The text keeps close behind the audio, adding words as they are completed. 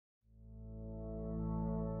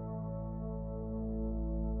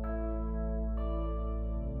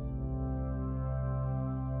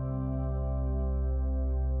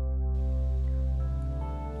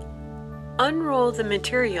unroll the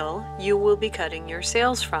material you will be cutting your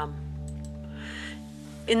sails from.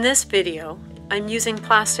 In this video, I'm using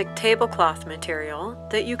plastic tablecloth material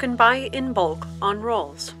that you can buy in bulk on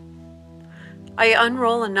rolls. I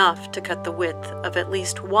unroll enough to cut the width of at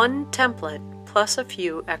least one template plus a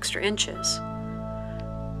few extra inches.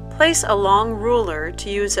 Place a long ruler to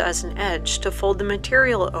use as an edge to fold the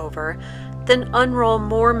material over, then unroll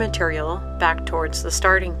more material back towards the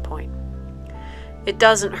starting point. It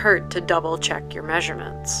doesn't hurt to double check your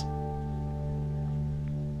measurements.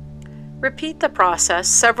 Repeat the process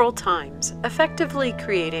several times, effectively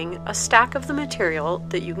creating a stack of the material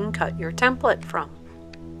that you can cut your template from.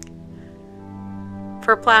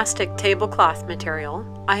 For plastic tablecloth material,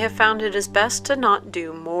 I have found it is best to not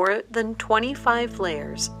do more than 25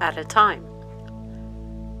 layers at a time.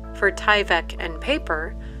 For Tyvek and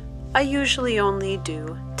paper, I usually only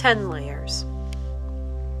do 10 layers.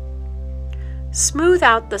 Smooth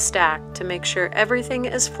out the stack to make sure everything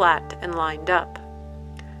is flat and lined up.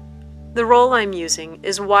 The roll I'm using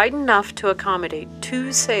is wide enough to accommodate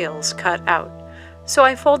 2 sails cut out, so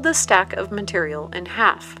I fold the stack of material in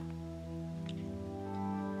half.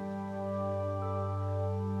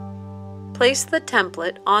 Place the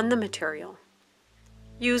template on the material.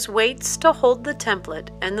 Use weights to hold the template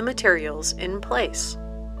and the materials in place.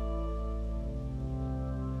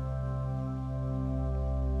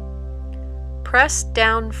 Press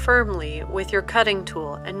down firmly with your cutting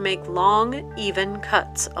tool and make long, even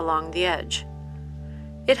cuts along the edge.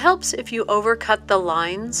 It helps if you overcut the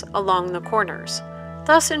lines along the corners,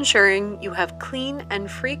 thus ensuring you have clean and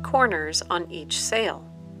free corners on each sail.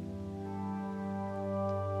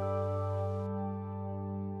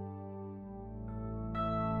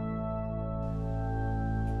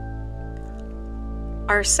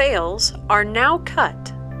 Our sails are now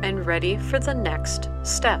cut and ready for the next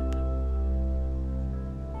step.